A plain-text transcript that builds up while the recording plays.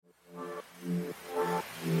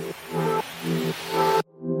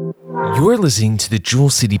You're listening to the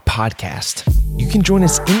Jewel City Podcast. You can join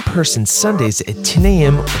us in person Sundays at 10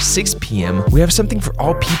 a.m. or 6 p.m. We have something for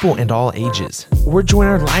all people and all ages. Or join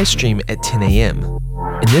our live stream at 10 a.m.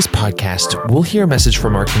 In this podcast, we'll hear a message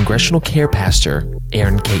from our Congressional Care Pastor,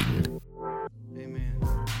 Aaron Caton.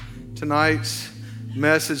 Amen. Tonight's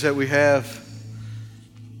message that we have,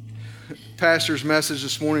 Pastor's message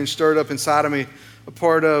this morning, stirred up inside of me a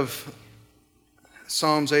part of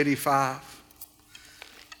Psalms 85.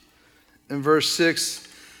 In verse 6,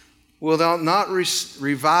 "Wilt thou not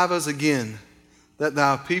revive us again, that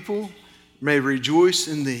thy people may rejoice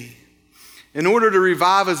in thee?" In order to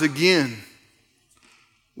revive us again,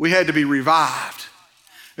 we had to be revived.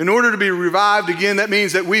 In order to be revived again, that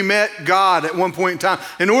means that we met God at one point in time.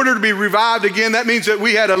 In order to be revived again, that means that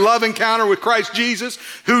we had a love encounter with Christ Jesus,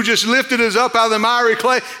 who just lifted us up out of the miry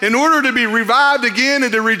clay. In order to be revived again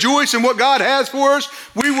and to rejoice in what God has for us,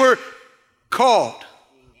 we were called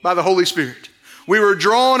by the Holy Spirit. We were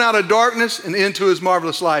drawn out of darkness and into His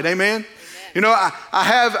marvelous light. Amen? You know, I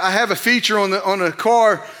have a feature on the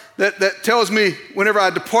car that tells me whenever I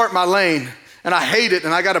depart my lane, and I hate it,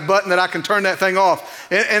 and I got a button that I can turn that thing off.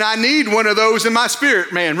 And I need one of those in my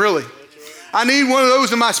spirit, man, really. I need one of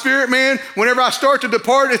those in my spirit, man. Whenever I start to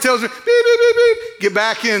depart, it tells me, beep, beep, beep, beep, get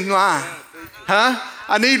back in line. Huh?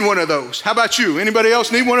 I need one of those. How about you? Anybody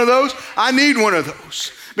else need one of those? I need one of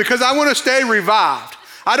those because I want to stay revived.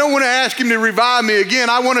 I don't want to ask Him to revive me again.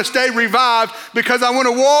 I want to stay revived because I want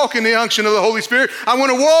to walk in the unction of the Holy Spirit. I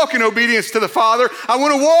want to walk in obedience to the Father. I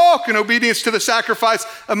want to walk in obedience to the sacrifice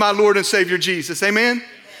of my Lord and Savior Jesus. Amen?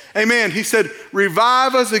 Amen. He said,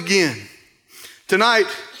 revive us again. Tonight,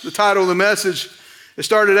 the title of the message, it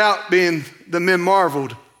started out being The Men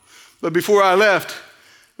Marveled. But before I left,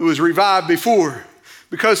 it was revived before.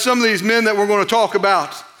 Because some of these men that we're going to talk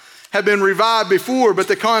about have been revived before, but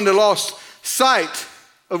they kind of lost sight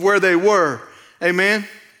of where they were. Amen.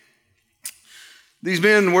 These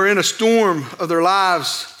men were in a storm of their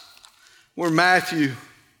lives. We're in Matthew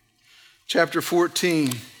chapter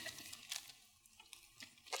 14.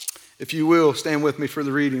 If you will, stand with me for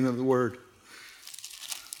the reading of the word.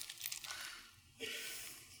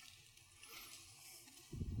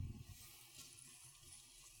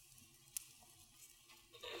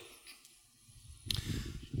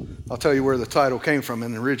 I'll tell you where the title came from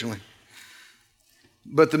originally.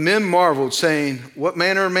 "But the men marveled, saying, What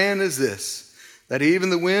manner of man is this, that even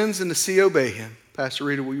the winds and the sea obey him?" Pastor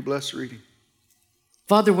Rita, will you bless the reading?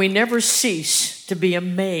 Father, we never cease to be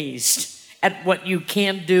amazed at what you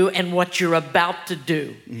can do and what you're about to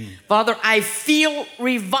do. Father, I feel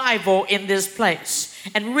revival in this place.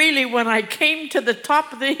 And really, when I came to the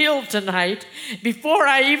top of the hill tonight, before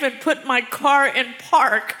I even put my car in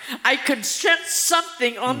park, I could sense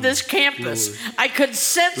something on this campus. Lord. I could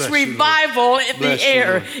sense Bless revival in the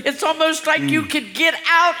air. It's almost like you could get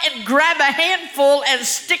out and grab a handful and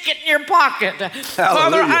stick it in your pocket. Hallelujah.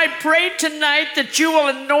 Father, I pray tonight that you will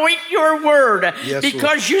anoint your word,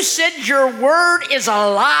 because you said your word is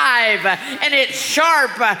alive and it's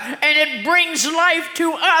sharp and it brings life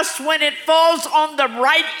to us when it falls on the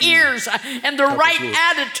right ears and the right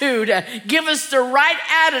attitude. Give us the right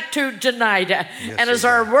attitude tonight. And as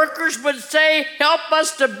our workers would say, help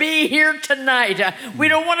us to be here tonight. We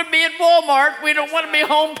don't want to be at Walmart. We don't want to be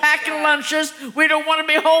home packing lunches. We don't want to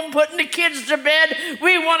be home putting the kids to bed.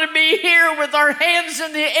 We want to be here with our hands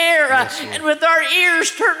in the air and with our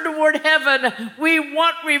ears turned toward heaven. We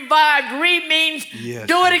want revived. Re means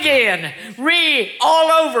do it again. Re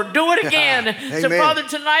all over. Do it again. So Father,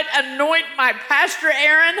 tonight anoint my pastor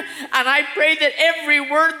Aaron, and I pray that every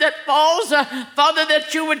word that falls, Father,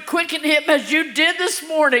 that you would quicken him as you did this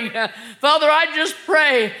morning. Father, I just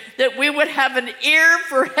pray that we would have an ear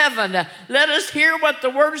for heaven. Let us hear what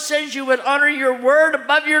the word says. You would honor your word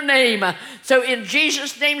above your name. So in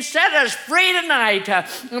Jesus' name, set us free tonight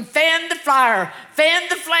and fan the fire. Fan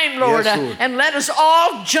the flame, Lord, and let us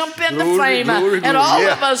all jump in the flame. And all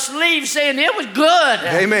of us leave saying it was good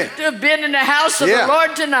to have been in the house of the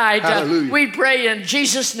Lord tonight. Hallelujah. We pray in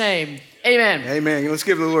Jesus' name. Amen. Amen. Let's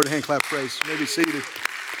give the Lord a hand clap praise. You may be seated.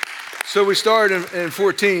 So we start in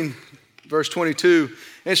 14, verse 22.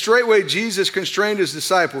 "And straightway Jesus constrained his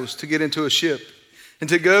disciples to get into a ship and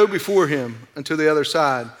to go before him unto the other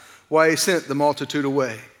side, while he sent the multitude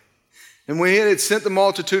away. And when he had sent the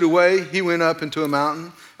multitude away, he went up into a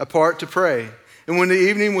mountain apart to pray. And when the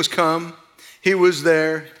evening was come, he was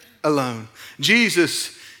there alone."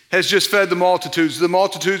 Jesus, has just fed the multitudes. The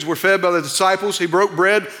multitudes were fed by the disciples. He broke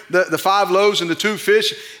bread, the 5 loaves and the 2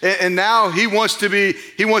 fish, and now he wants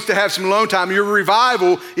to have some alone time. Your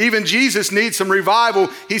revival, even Jesus needs some revival.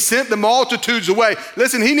 He sent the multitudes away.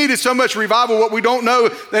 Listen, he needed so much revival. What we don't know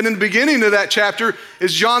that in the beginning of that chapter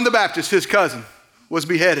is John the Baptist, his cousin, was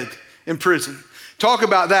beheaded in prison. Talk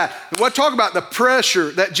about that. Talk about the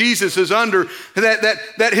pressure that Jesus is under,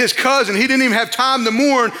 that his cousin, he didn't even have time to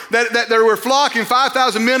mourn, that they were flocking,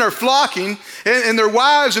 5,000 men are flocking, and their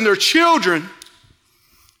wives and their children,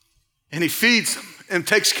 and he feeds them and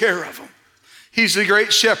takes care of them. He's the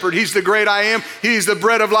great shepherd. He's the great I am. He's the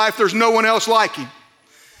bread of life. There's no one else like him.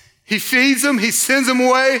 He feeds them. He sends them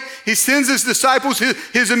away. He sends his disciples,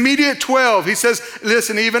 his immediate 12. He says,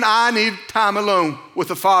 listen, even I need time alone with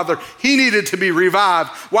the Father. He needed to be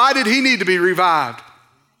revived. Why did he need to be revived?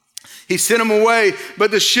 He sent them away,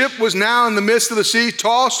 but the ship was now in the midst of the sea,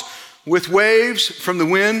 tossed with waves from the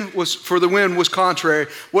wind, for the wind was contrary.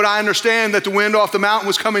 What I understand that the wind off the mountain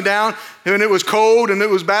was coming down, and it was cold, and it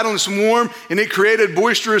was battling some warm, and it created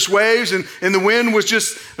boisterous waves, and the wind was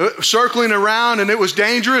just circling around, and it was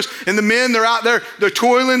dangerous. And the men, they're out there, they're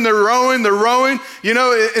toiling, they're rowing. You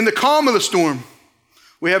know, in the calm of the storm,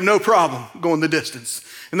 we have no problem going the distance.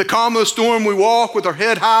 In the calm of the storm, we walk with our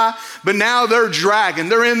head high, but now they're dragging.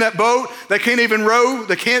 They're in that boat. They can't even row.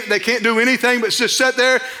 They can't do anything but just sit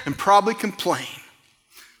there and probably complain.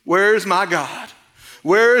 Where's my God?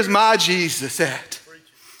 Where is my Jesus at?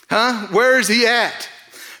 Huh? Where is he at?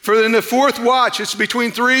 For in the 4th watch, it's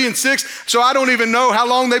between 3 and 6, so I don't even know how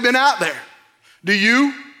long they've been out there. Do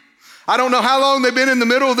you? I don't know how long they've been in the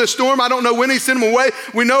middle of this storm. I don't know when he sent them away.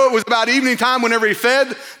 We know it was about evening time whenever he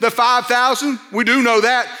fed the 5,000. We do know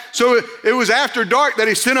that. So it was after dark that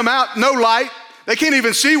he sent them out, no light. They can't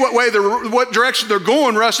even see what direction they're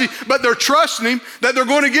going, Rusty, but they're trusting him that they're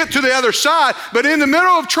going to get to the other side. But in the middle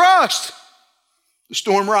of trust, the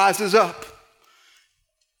storm rises up.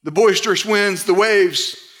 The boisterous winds, the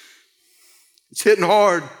waves, it's hitting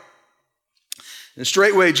hard. And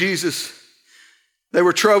straightway they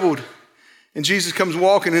were troubled, and Jesus comes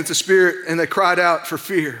walking into spirit, and they cried out for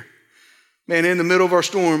fear. Man, in the middle of our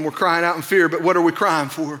storm, we're crying out in fear, but what are we crying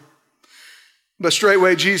for? But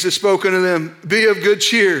straightway Jesus spoke unto them, be of good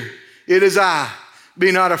cheer, it is I,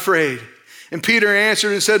 be not afraid. And Peter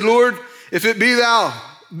answered and said, Lord, if it be thou,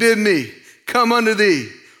 bid me come unto thee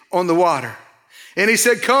on the water. And he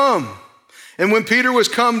said, come. And when Peter was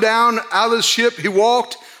come down out of the ship, he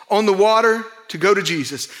walked on the water to go to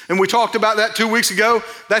Jesus. And we talked about that 2 weeks ago.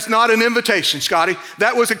 That's not an invitation, Scotty.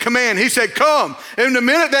 That was a command. He said, come. And the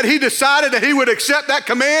minute that he decided that he would accept that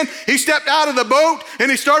command, he stepped out of the boat and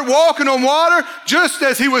he started walking on water just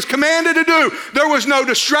as he was commanded to do. There was no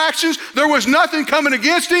distractions. There was nothing coming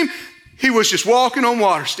against him. He was just walking on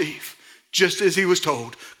water, Steve, just as he was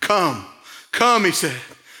told. Come, he said,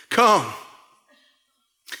 come.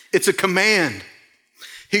 It's a command.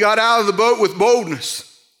 He got out of the boat with boldness.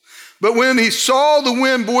 But when he saw the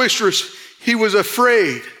wind boisterous, he was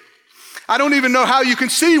afraid. I don't even know how you can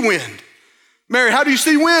see wind. Mary, how do you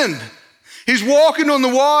see wind? He's walking on the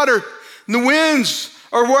water, and the winds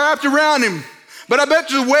are wrapped around him. But I bet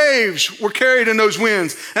the waves were carried in those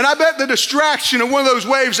winds. And I bet the distraction of one of those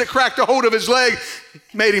waves that cracked a hold of his leg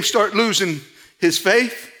made him start losing his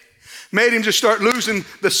faith, made him just start losing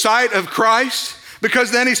the sight of Christ.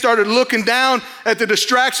 Because then he started looking down at the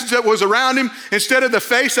distractions that was around him instead of the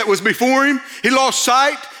face that was before him. He lost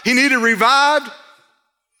sight. He needed revived.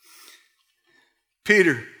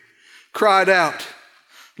 Peter cried out,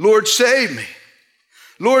 Lord, save me.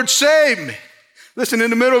 Lord, save me. Listen,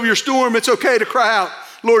 in the middle of your storm, it's okay to cry out,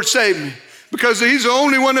 Lord, save me. Because he's the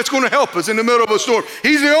only one that's going to help us in the middle of a storm.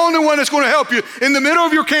 He's the only one that's going to help you in the middle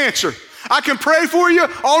of your cancer. I can pray for you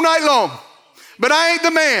all night long, but I ain't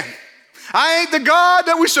the man. I ain't the God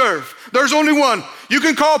that we serve. There's only one. You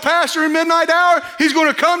can call pastor in midnight hour. He's going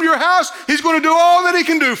to come to your house. He's going to do all that he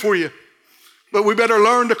can do for you. But we better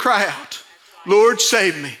learn to cry out, Lord,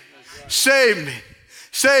 save me. Save me.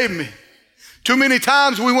 Save me. Too many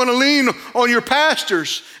times we want to lean on your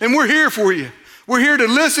pastors, and we're here for you. We're here to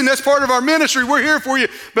listen. That's part of our ministry. We're here for you.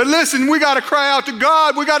 But listen, we got to cry out to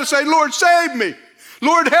God. We got to say, Lord, save me.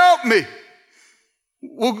 Lord, help me.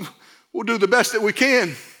 We'll do the best that we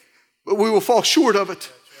can. But we will fall short of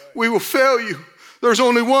it. We will fail you. There's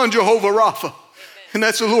only one Jehovah Rapha, and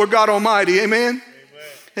that's the Lord God Almighty. Amen?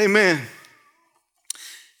 Amen.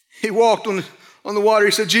 He walked on the water.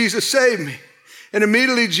 He said, Jesus, save me. And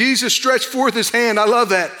immediately Jesus stretched forth his hand, I love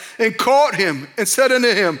that, and caught him and said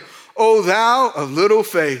unto him, O thou of little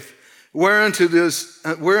faith, wherein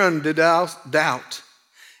did thou doubt?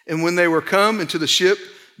 And when they were come into the ship,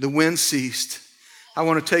 the wind ceased. I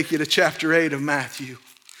want to take you to chapter 8 of Matthew.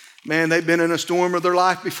 Man, they've been in a storm of their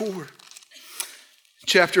life before.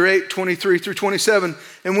 Chapter 8, 23 through 27.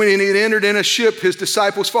 And when he had entered in a ship, his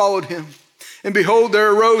disciples followed him. And behold,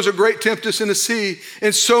 there arose a great tempest in the sea,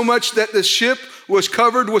 insomuch that the ship was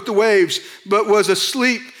covered with the waves, but was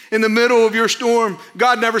asleep in the middle of your storm.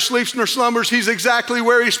 God never sleeps nor slumbers. He's exactly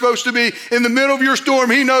where he's supposed to be. In the middle of your storm,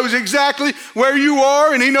 he knows exactly where you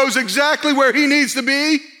are, and he knows exactly where he needs to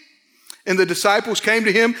be. And the disciples came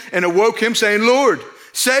to him and awoke him, saying, Lord,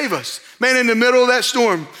 save us. Man, in the middle of that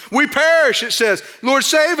storm, we perish, it says. Lord,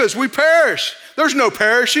 save us, we perish. There's no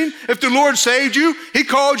perishing. If the Lord saved you, he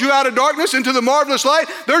called you out of darkness into the marvelous light,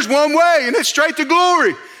 there's one way, and it's straight to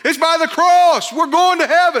glory. It's by the cross. We're going to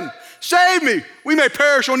heaven. Save me. We may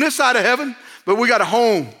perish on this side of heaven, but we got a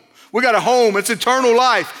home. We got a home. It's eternal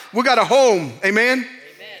life. We got a home. Amen? Amen.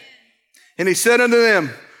 And he said unto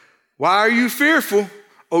them, why are you fearful,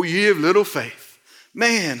 O ye of little faith?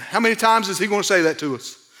 Man, how many times is he going to say that to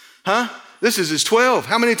us? Huh? This is his 12.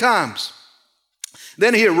 How many times?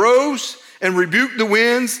 Then he arose and rebuked the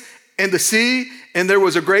winds and the sea, and there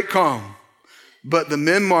was a great calm. But the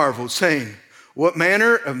men marveled, saying, what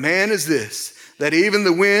manner of man is this, that even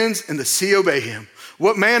the winds and the sea obey him?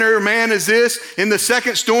 What manner of man is this? In the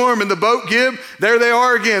second storm and the boat give, there they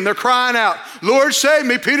are again. They're crying out, Lord, save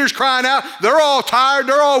me. Peter's crying out. They're all tired.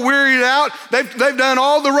 They're all wearied out. They've done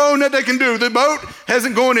all the rowing that they can do. The boat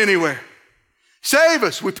hasn't gone anywhere. Save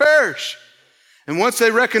us. We perish. And once they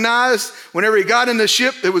recognized, whenever he got in the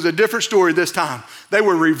ship, it was a different story this time. They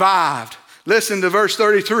were revived. Listen to verse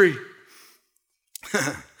 33.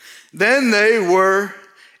 Then they were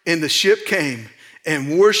in the ship came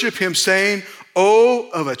and worshiped him, saying, Oh,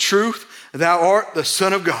 of a truth, thou art the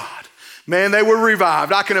Son of God. Man, they were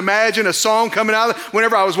revived. I can imagine a song coming out.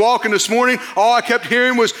 Whenever I was walking this morning, all I kept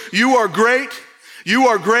hearing was, you are great. You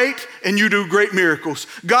are great and you do great miracles.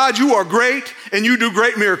 God, you are great and you do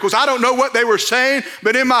great miracles. I don't know what they were saying,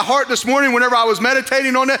 but in my heart this morning, whenever I was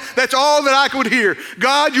meditating on that, that's all that I could hear.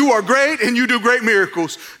 God, you are great and you do great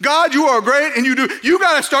miracles. God, you are great and you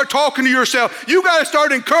got to start talking to yourself. You got to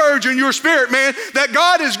start encouraging your spirit, man, that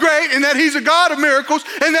God is great and that he's a God of miracles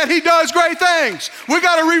and that he does great things. We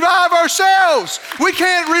got to revive ourselves. We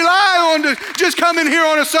can't rely on to just come in here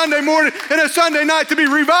on a Sunday morning and a Sunday night to be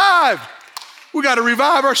revived. We got to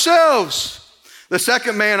revive ourselves. The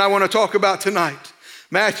second man I want to talk about tonight,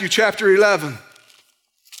 Matthew chapter 11.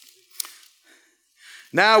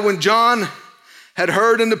 Now when John had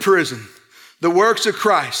heard in the prison the works of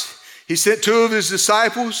Christ, he sent two of his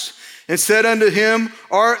disciples and said unto him,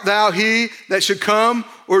 art thou he that should come,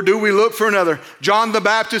 or do we look for another? John the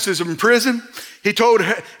Baptist is in prison. He told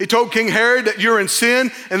King Herod that you're in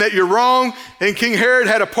sin and that you're wrong. And King Herod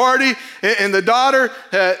had a party, and the daughter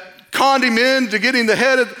conned him into getting the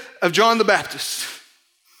head of John the Baptist.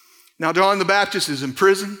 Now John the Baptist is in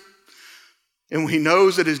prison, and he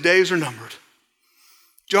knows that his days are numbered.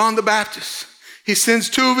 John the Baptist, he sends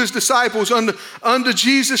two of his disciples unto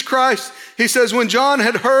Jesus Christ. He says, when John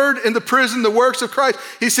had heard in the prison the works of Christ,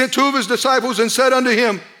 he sent two of his disciples and said unto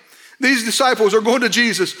him, these disciples are going to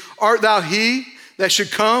Jesus, art thou he that should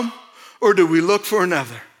come, or do we look for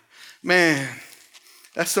another? Man,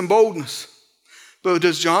 that's some boldness. But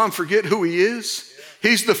does John forget who he is?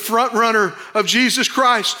 He's the front runner of Jesus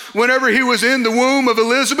Christ. Whenever he was in the womb of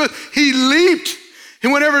Elizabeth, he leaped.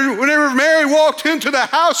 And whenever Mary walked into the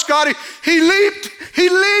house, Scotty, he leaped. He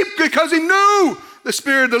leaped because he knew the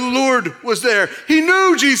Spirit of the Lord was there. He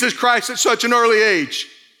knew Jesus Christ at such an early age.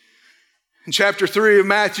 In chapter 3 of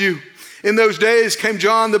Matthew, in those days came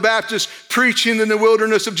John the Baptist preaching in the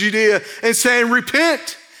wilderness of Judea and saying,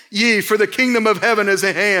 repent ye, for the kingdom of heaven is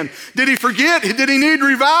at hand. Did he forget? Did he need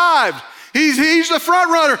revived? He's the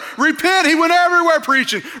front runner. Repent. He went everywhere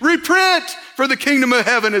preaching. Repent, for the kingdom of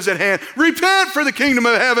heaven is at hand. Repent, for the kingdom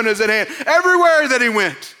of heaven is at hand. Everywhere that he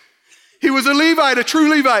went. He was a Levite, a true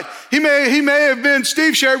Levite. He may have been,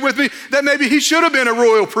 Steve shared with me, that maybe he should have been a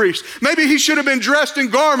royal priest. Maybe he should have been dressed in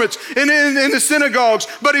garments in the synagogues,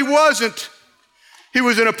 but he wasn't. He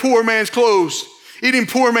was in a poor man's clothes, eating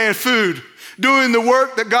poor man's food, doing the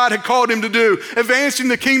work that God had called him to do, advancing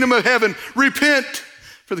the kingdom of heaven. Repent,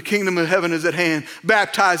 for the kingdom of heaven is at hand,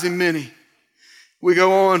 baptizing many. We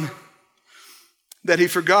go on that he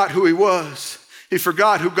forgot who he was. He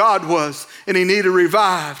forgot who God was, and he needed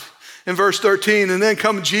revived. In verse 13, and then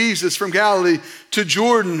come Jesus from Galilee to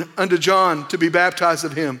Jordan unto John to be baptized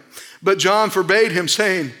of him. But John forbade him,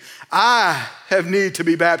 saying, I have need to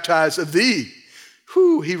be baptized of thee.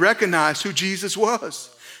 He recognized who Jesus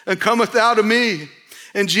was. And cometh thou to me?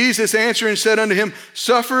 And Jesus answering said unto him,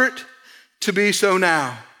 suffer it to be so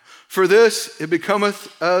now. For this it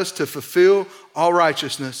becometh us to fulfill all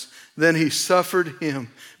righteousness. Then he suffered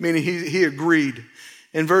him, meaning he agreed.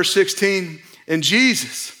 In verse 16, and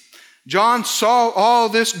Jesus, John saw all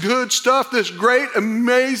this good stuff, this great,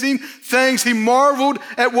 amazing things. He marveled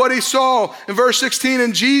at what he saw. In verse 16,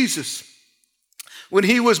 and Jesus, when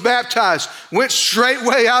he was baptized, went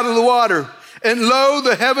straightway out of the water. And lo,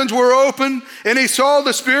 the heavens were open, and he saw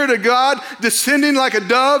the Spirit of God descending like a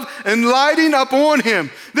dove and lighting upon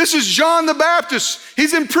him. This is John the Baptist.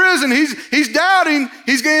 He's in prison. He's doubting.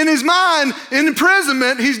 He's in his mind in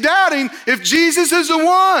imprisonment. He's doubting if Jesus is the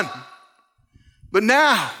one. But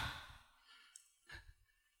now,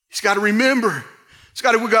 he's got to remember.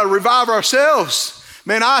 We've got to revive ourselves.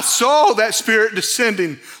 Man, I saw that Spirit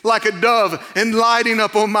descending like a dove and lighting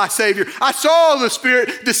up on my Savior. I saw the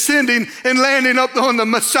Spirit descending and landing up on the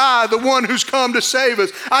Messiah, the one who's come to save us.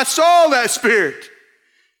 I saw that Spirit.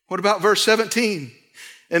 What about verse 17?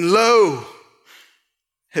 And lo,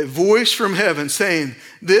 a voice from heaven saying,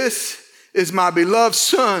 this is my beloved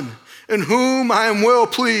Son, in whom I am well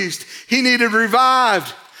pleased. He needed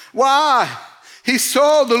revived. Why? He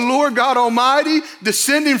saw the Lord God Almighty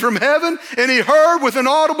descending from heaven, and he heard with an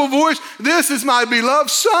audible voice, this is my beloved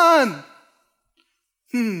Son.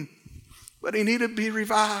 But he needed to be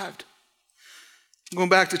revived. Going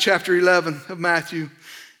back to chapter 11 of Matthew.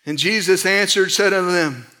 And Jesus answered, said unto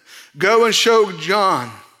them, go and show John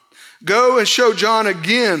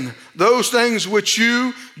again those things which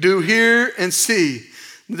you do hear and see.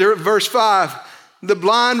 There, verse 5, the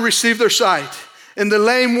blind receive their sight, and the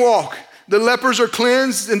lame walk. The lepers are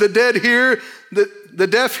cleansed, and the dead hear, the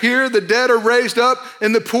deaf hear, the dead are raised up,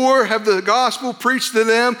 and the poor have the gospel preached to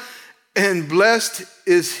them. And blessed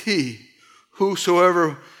is he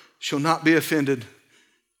whosoever shall not be offended.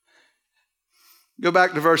 Go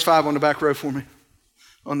back to verse 5 on the back row for me.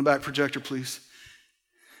 On the back projector, please.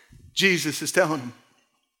 Jesus is telling them,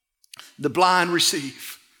 the blind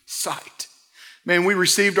receive sight. Man, we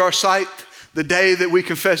received our sight the day that we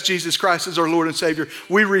confessed Jesus Christ as our Lord and Savior.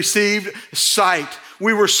 We received sight.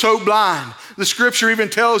 We were so blind. The scripture even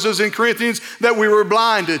tells us in Corinthians that we were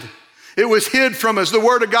blinded. It was hid from us. The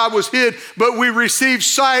word of God was hid, but we received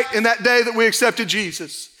sight in that day that we accepted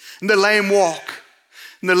Jesus. And the lame walk,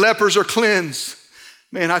 and the lepers are cleansed.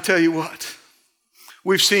 Man, I tell you what,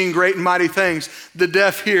 we've seen great and mighty things. The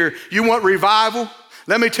deaf hear. You want revival?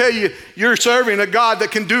 Let me tell you, you're serving a God that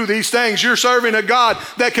can do these things. You're serving a God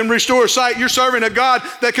that can restore sight. You're serving a God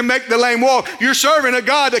that can make the lame walk. You're serving a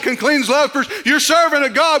God that can cleanse lepers. You're serving a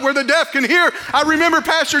God where the deaf can hear. I remember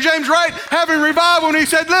Pastor James Wright having revival, and he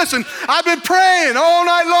said, listen, I've been praying all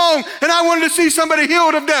night long, and I wanted to see somebody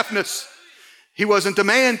healed of deafness. He wasn't the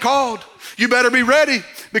man called. You better be ready,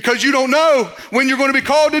 because you don't know when you're going to be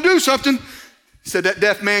called to do something. He said that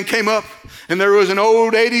deaf man came up, and there was an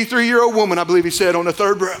old 83-year-old woman, I believe he said, on the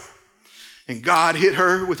third row. And God hit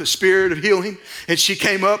her with a spirit of healing, and she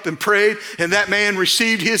came up and prayed, and that man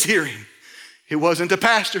received his hearing. It wasn't a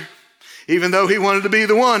pastor. Even though he wanted to be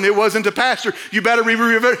the one, it wasn't a pastor. You better be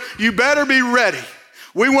ready.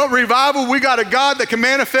 We want revival. We got a God that can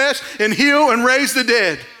manifest and heal and raise the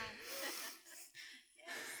dead.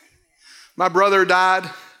 My brother died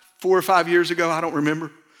 4 or 5 years ago. I don't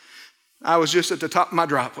remember. I was just at the top of my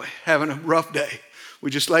driveway having a rough day.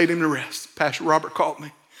 We just laid him to rest. Pastor Robert called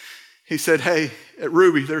me. He said, hey, at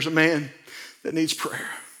Ruby, there's a man that needs prayer.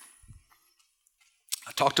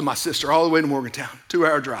 I talked to my sister all the way to Morgantown,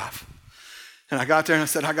 2-hour drive. And I got there and I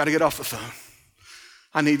said, I got to get off the phone.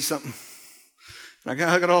 I need something. And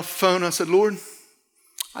I got off the phone and I said, Lord,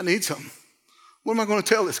 I need something. What am I going to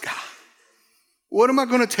tell this guy? What am I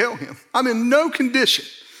going to tell him? I'm in no condition.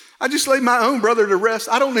 I just laid my own brother to rest.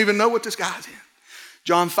 I don't even know what this guy's in.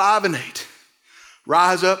 John 5:8.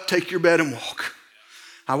 Rise up, take your bed and walk.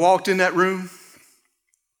 I walked in that room.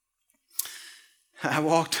 I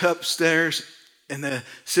walked upstairs and the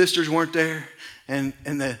sisters weren't there. And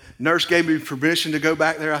the nurse gave me permission to go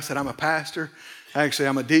back there. I said, I'm a pastor. Actually,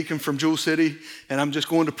 I'm a deacon from Jewel City, and I'm just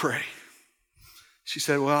going to pray. She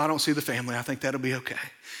said, well, I don't see the family. I think that'll be okay.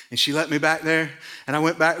 And she let me back there. And I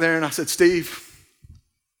went back there and I said, Steve,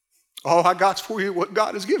 all I got's for you what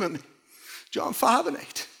God has given me. John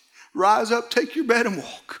 5:8. Rise up, take your bed and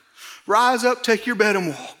walk. Rise up, take your bed and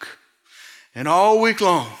walk. And all week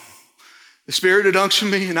long, the Spirit had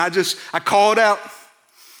unctioned me, and I called out,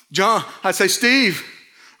 John, I say, Steve,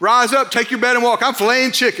 rise up, take your bed and walk. I'm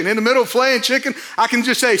filleting chicken. In the middle of filleting chicken, I can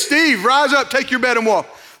just say, Steve, rise up, take your bed and walk.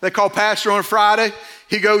 They call pastor on a Friday.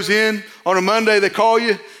 He goes in. On a Monday, they call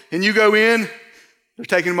you, and you go in. They're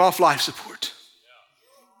taking him off life support.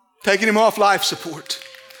 Taking him off life support.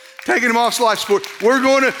 Taking him off life support.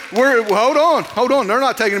 Hold on. They're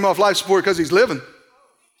not taking him off life support because he's living.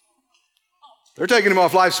 They're taking him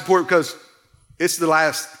off life support because it's the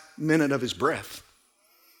last minute of his breath.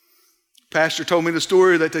 Pastor told me the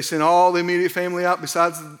story that they sent all the immediate family out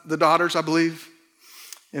besides the daughters, I believe,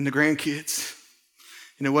 and the grandkids.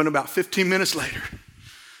 And it wasn't about 15 minutes later,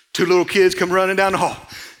 2 little kids come running down the hall.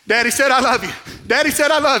 Daddy said, I love you. Daddy said,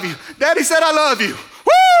 I love you. Daddy said, I love you.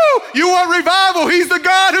 Woo! You want revival? He's the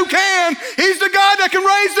God who can. He's the God that can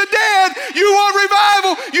raise the dead. You want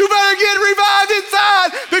revival? You better get revived inside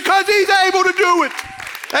because he's able to do it.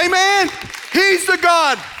 Amen? He's the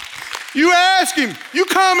God. You ask him. You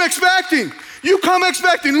come expecting. You come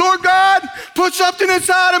expecting. Lord God, put something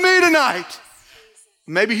inside of me tonight.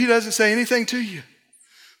 Maybe he doesn't say anything to you,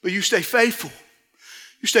 but you stay faithful.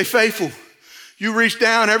 You stay faithful. You reach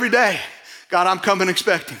down every day. God, I'm coming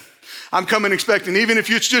expecting. I'm coming expecting, even if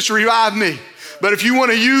it's just revive me. But if you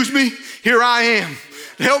want to use me, here I am.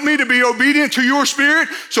 Help me to be obedient to your spirit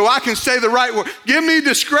so I can say the right word. Give me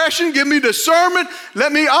discretion. Give me discernment.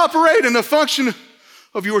 Let me operate in the function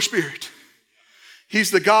of your spirit.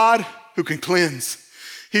 He's the God who can cleanse.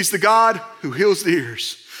 He's the God who heals the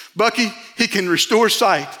ears. Bucky, he can restore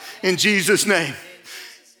sight in Jesus' name.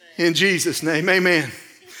 In Jesus' name, amen.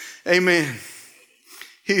 Amen.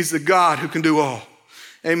 He's the God who can do all.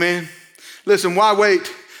 Amen. Listen, why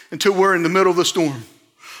wait until we're in the middle of the storm?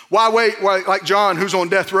 Why wait like John who's on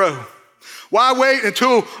death row? Why wait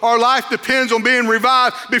until our life depends on being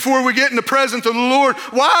revived before we get in the presence of the Lord?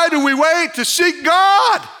 Why do we wait to seek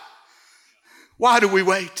God? Why do we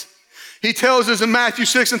wait? He tells us in Matthew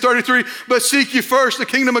 6:33, but seek ye first the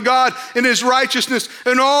kingdom of God and his righteousness,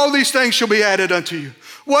 and all these things shall be added unto you.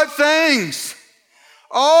 What things?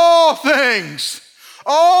 All things.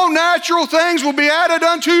 All natural things will be added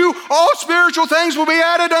unto you. All spiritual things will be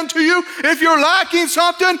added unto you. If you're lacking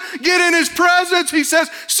something, get in his presence. He says,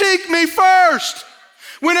 seek me first.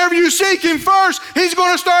 Whenever you seek him first, he's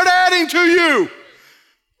going to start adding to you.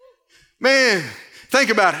 Man, think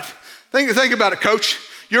about it. Think about it, coach.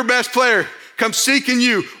 Your best player comes seeking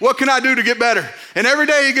you. What can I do to get better? And every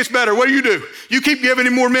day he gets better. What do? You keep giving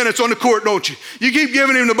him more minutes on the court, don't you? You keep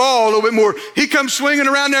giving him the ball a little bit more. He comes swinging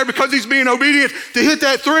around there because he's being obedient to hit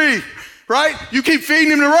that 3, right? You keep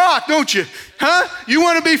feeding him the rock, don't you? Huh? You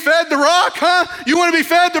want to be fed the rock, huh? You want to be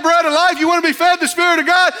fed the bread of life? You want to be fed the Spirit of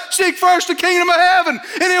God? Seek first the kingdom of heaven,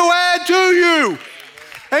 and he'll add to you.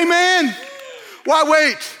 Amen? Why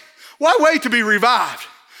wait? Why wait to be revived?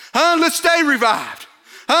 Huh? Let's stay revived.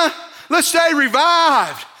 Huh? Let's stay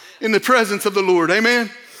revived in the presence of the Lord. Amen?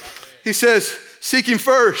 He says, seek him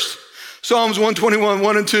first. Psalms 121,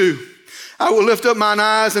 1 and 2. I will lift up mine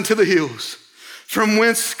eyes unto the hills. From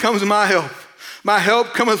whence comes my help? My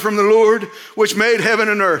help cometh from the Lord, which made heaven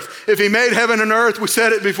and earth. If he made heaven and earth, we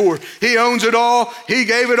said it before. He owns it all. He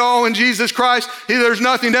gave it all in Jesus Christ. There's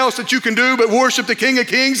nothing else that you can do but worship the King of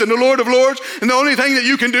Kings and the Lord of Lords. And the only thing that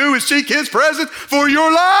you can do is seek his presence for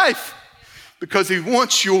your life. Because he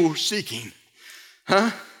wants your seeking.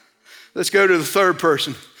 Huh? Let's go to the third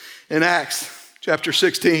person in Acts chapter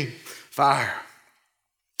 16, fire.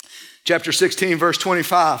 Chapter 16, verse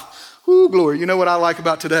 25. Whoo, glory. You know what I like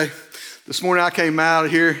about today? This morning I came out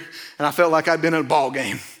of here and I felt like I'd been in a ball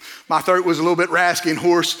game. My throat was a little bit raspy and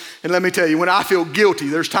hoarse. And let me tell you, when I feel guilty,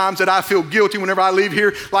 there's times that I feel guilty whenever I leave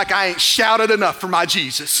here like I ain't shouted enough for my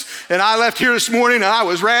Jesus. And I left here this morning and I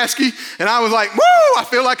was raspy and I was like, woo, I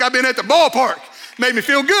feel like I've been at the ballpark. Made me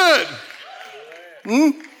feel good.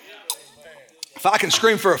 If I can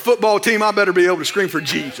scream for a football team, I better be able to scream for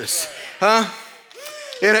Jesus. Huh?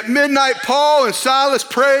 And at midnight, Paul and Silas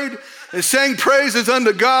prayed and sang praises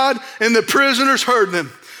unto God, and the prisoners heard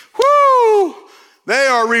them. Whoo! They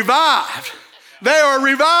are revived. They are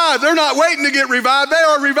revived. They're not waiting to get revived. They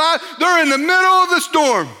are revived. They're in the middle of the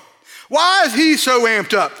storm. Why is he so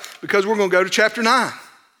amped up? Because we're going to go to chapter 9.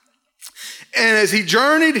 And as he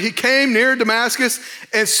journeyed, he came near Damascus,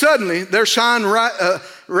 and suddenly there shined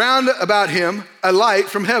round about him a light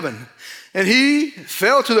from heaven. And he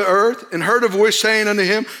fell to the earth and heard a voice saying unto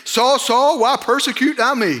him, Saul, Saul, why persecute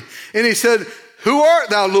thou me? And he said, Who art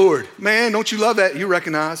thou, Lord? Man, don't you love that? You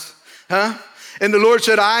recognize, huh? And the Lord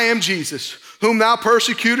said, I am Jesus, whom thou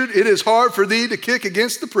persecuted. It is hard for thee to kick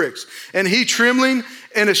against the pricks. And he, trembling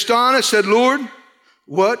and astonished, said, Lord,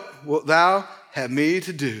 what wilt thou have me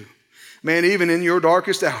to do? Man, even in your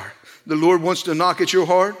darkest hour, the Lord wants to knock at your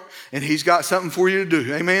heart, and he's got something for you to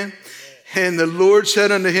do. Amen? And the Lord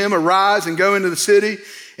said unto him, Arise and go into the city,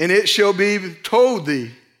 and it shall be told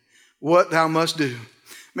thee what thou must do.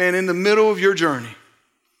 Man, in the middle of your journey,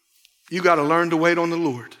 you got to learn to wait on the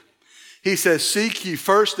Lord. He says, seek ye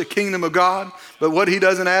first the kingdom of God, but what he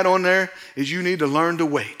doesn't add on there is you need to learn to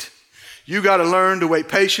wait. You got to learn to wait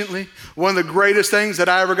patiently. One of the greatest things that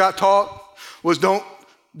I ever got taught was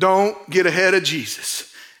don't get ahead of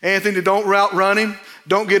Jesus. Anthony, don't outrun him.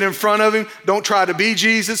 Don't get in front of him. Don't try to be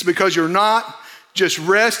Jesus because you're not. Just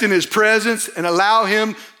rest in his presence and allow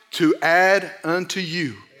him to add unto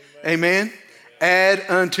you. Amen? Add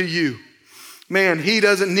unto you. Man, he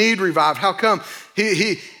doesn't need revived. How come?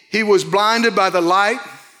 He was blinded by the light.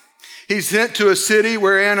 He's sent to a city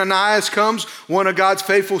where Ananias comes, one of God's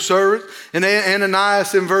faithful servants. And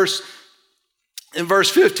Ananias in verse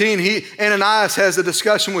 15, Ananias has a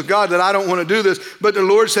discussion with God that I don't want to do this, but the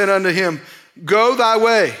Lord said unto him, go thy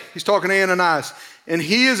way. He's talking to Ananias. And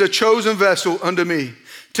he is a chosen vessel unto me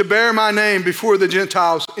to bear my name before the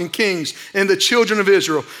Gentiles and kings and the children of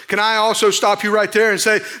Israel. Can I also stop you right there and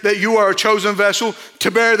say that you are a chosen vessel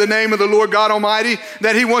to bear the name of the Lord God Almighty,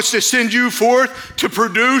 that he wants to send you forth to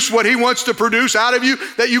produce what he wants to produce out of you,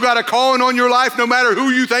 that you got a calling on your life no matter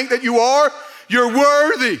who you think that you are? You're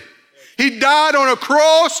worthy. He died on a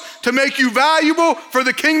cross to make you valuable for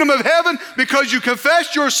the kingdom of heaven because you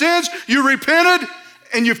confessed your sins, you repented,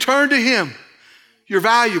 and you've turned to him. You're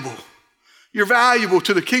valuable. You're valuable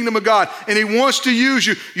to the kingdom of God, and he wants to use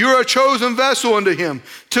you. You're a chosen vessel unto him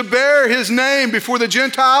to bear his name before the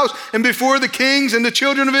Gentiles and before the kings and the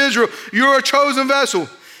children of Israel. You're a chosen vessel.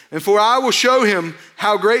 And for I will show him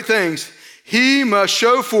how great things he must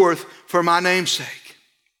show forth for my name's sake.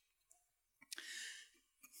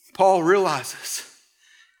 Paul realizes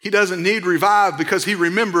he doesn't need revive because he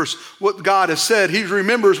remembers what God has said. He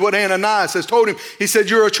remembers what Ananias has told him. He said,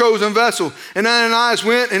 you're a chosen vessel. And Ananias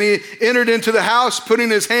went and he entered into the house, putting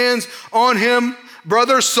his hands on him.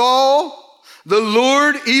 Brother Saul, the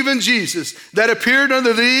Lord, even Jesus, that appeared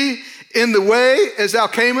unto thee in the way as thou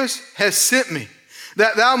camest, has sent me,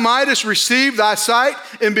 that thou mightest receive thy sight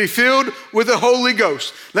and be filled with the Holy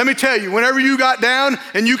Ghost. Let me tell you, whenever you got down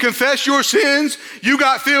and you confessed your sins, you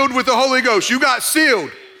got filled with the Holy Ghost. You got sealed.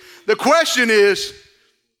 The question is,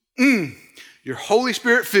 you're Holy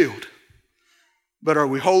Spirit filled, but are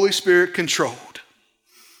we Holy Spirit controlled?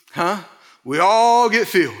 We all get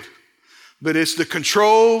filled, but it's the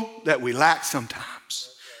control that we lack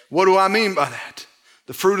sometimes. What do I mean by that?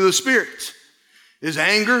 The fruit of the Spirit is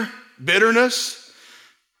anger, bitterness,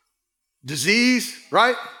 disease,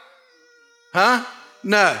 right?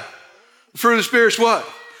 No. The fruit of the Spirit is what?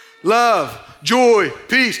 Love, joy,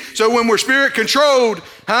 peace. So when we're Spirit controlled,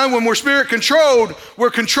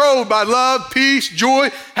 we're controlled by love, peace,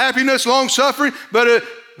 joy, happiness, long suffering. But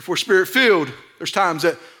if we're Spirit filled, there's times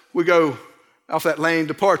that we go off that lane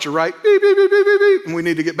departure, right? Beep, beep, beep, beep, beep, beep. And we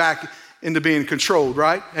need to get back into being controlled,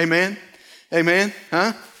 right? Amen? Amen?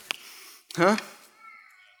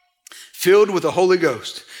 Filled with the Holy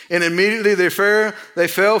Ghost. And immediately they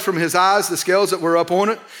fell from his eyes, the scales that were up on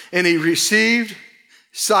it, and he received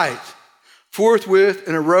sight forthwith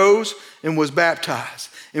and arose and was baptized.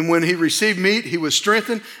 And when he received meat, he was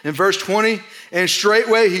strengthened. In verse 20, and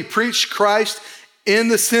straightway he preached Christ in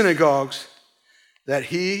the synagogues that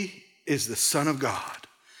he is the Son of God.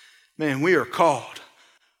 Man, we are called.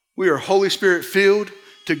 We are Holy Spirit filled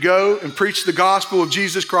to go and preach the gospel of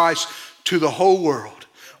Jesus Christ to the whole world.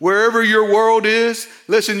 Wherever your world is,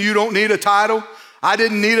 listen, you don't need a title. I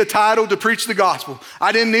didn't need a title to preach the gospel.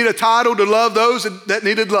 I didn't need a title to love those that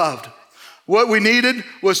needed loved. What we needed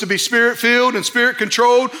was to be Spirit-filled and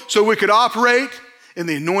Spirit-controlled so we could operate in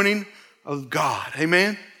the anointing of God.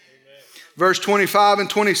 Amen? Verse 25 and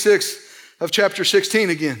 26 of chapter 16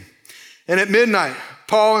 again. And at midnight,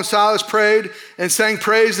 Paul and Silas prayed and sang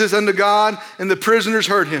praises unto God, and the prisoners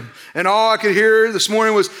heard him. And all I could hear this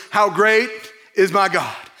morning was, how great is my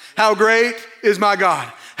God? How great is my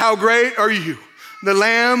God? How great are you? The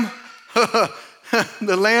Lamb,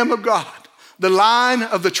 the Lamb of God, the Lion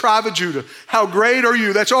of the tribe of Judah. How great are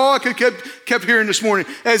you? That's all I kept hearing this morning.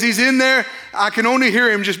 As he's in there, I can only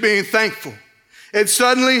hear him just being thankful. And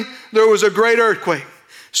suddenly there was a great earthquake,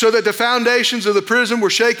 so that the foundations of the prison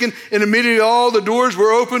were shaken, and immediately all the doors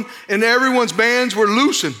were opened, and everyone's bands were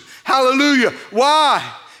loosened. Hallelujah.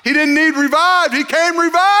 Why? He didn't need revived. He came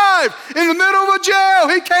revived in the middle of a jail.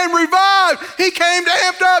 He came revived. He came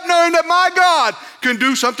amped up knowing that my God can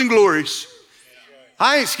do something glorious.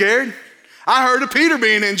 I ain't scared. I heard of Peter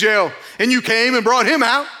being in jail, and you came and brought him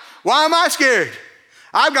out. Why am I scared?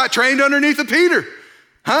 I've got trained underneath of Peter.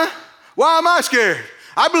 Why am I scared?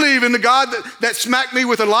 I believe in the God that smacked me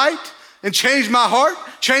with a light and changed my heart,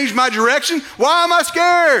 changed my direction. Why am I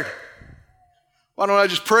scared? Why don't I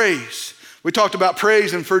just praise? We talked about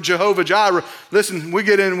praising for Jehovah Jireh. Listen, we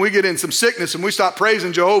get in some sickness and we stop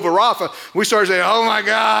praising Jehovah Rapha. We start saying, oh my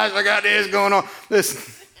gosh, I got this going on. Listen,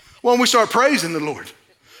 well, we start praising the Lord.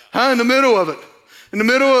 In the middle of it, in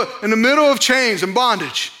the middle of chains and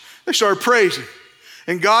bondage, they started praising.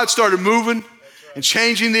 And God started moving and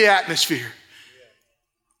changing the atmosphere.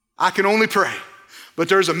 I can only pray, but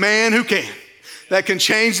there's a man who can, that can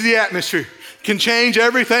change the atmosphere, can change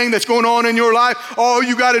everything that's going on in your life. All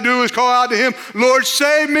you got to do is call out to him, Lord,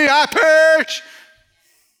 save me, I perish.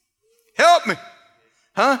 Help me.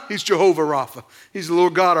 He's Jehovah Rapha. He's the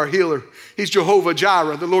Lord God, our healer. He's Jehovah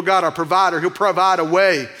Jireh, the Lord God, our provider. He'll provide a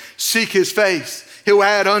way. Seek his face. He'll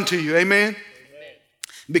add unto you. Amen?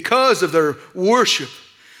 Because of their worship,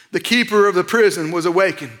 the keeper of the prison was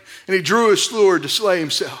awakened, and he drew his sword to slay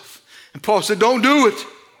himself. And Paul said, don't do it.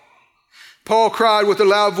 Paul cried with a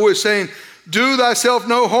loud voice, saying, do thyself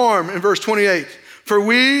no harm, in verse 28, for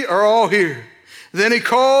we are all here. Then he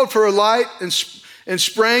called for a light and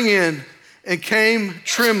sprang in, and came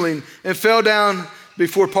trembling and fell down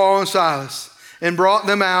before Paul and Silas, and brought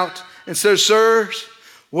them out and said, sirs,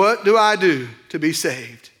 what do I do to be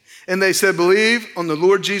saved? And they said, believe on the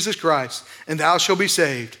Lord Jesus Christ, and thou shalt be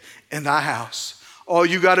saved in thy house. All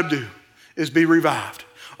you got to do is be revived.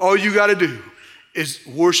 All you got to do is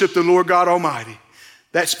worship the Lord God Almighty.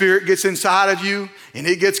 That spirit gets inside of you and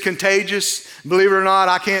it gets contagious. Believe it or not,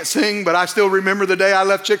 I can't sing, but I still remember the day I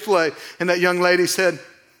left Chick-fil-A and that young lady said,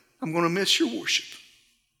 I'm going to miss your worship.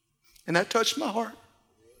 And that touched my heart.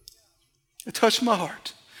 It touched my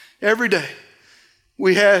heart. Every day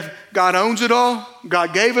we have, God owns it all,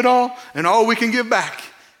 God gave it all, and all we can give back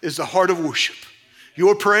is the heart of worship.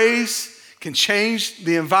 Your praise can change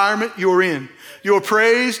the environment you're in. Your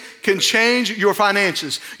praise can change your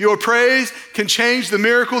finances. Your praise can change the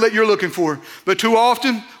miracle that you're looking for. But too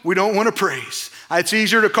often, we don't want to praise. It's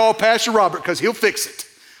easier to call Pastor Robert because he'll fix it.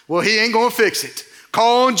 Well, he ain't going to fix it.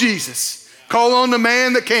 Call on Jesus. Call on the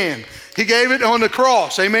man that can. He gave it on the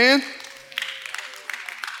cross. Amen?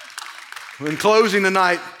 In closing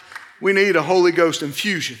tonight, we need a Holy Ghost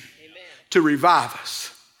infusion to revive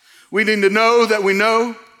us. We need to know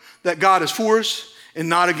that God is for us and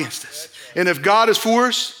not against us. And if God is for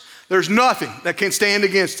us, there's nothing that can stand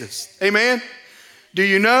against us. Amen? Do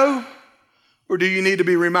you know, or do you need to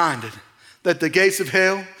be reminded that the gates of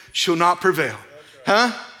hell shall not prevail?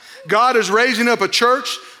 God is raising up a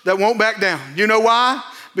church that won't back down. You know why?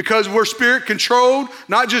 Because we're spirit controlled,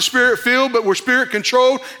 not just spirit filled, but we're spirit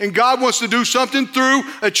controlled. And God wants to do something through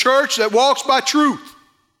a church that walks by truth.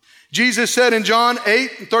 Jesus said in John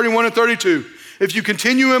 8:31 and 32, if you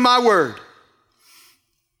continue in my word,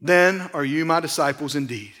 then are you my disciples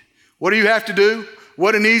indeed. What do you have to do?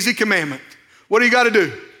 What an easy commandment. What do you got to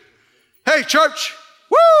do? Hey, church,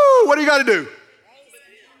 woo! What do you got to do?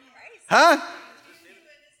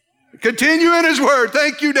 Continue in his word.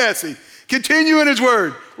 Thank you, Desi. Continue in his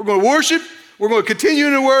word. We're going to worship. We're going to continue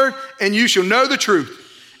in the word, and you shall know the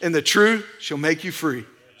truth, and the truth shall make you free.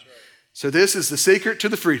 So this is the secret to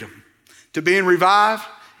the freedom. To being revived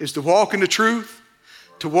is to walk in the truth,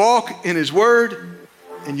 to walk in his word,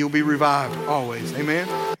 and you'll be revived always. Amen.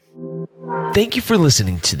 Thank you for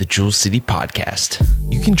listening to the Jewel City Podcast.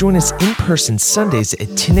 You can join us in person Sundays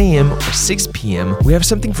at 10 a.m. or 6 p.m. We have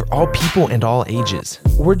something for all people and all ages.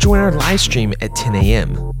 Or join our live stream at 10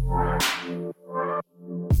 a.m.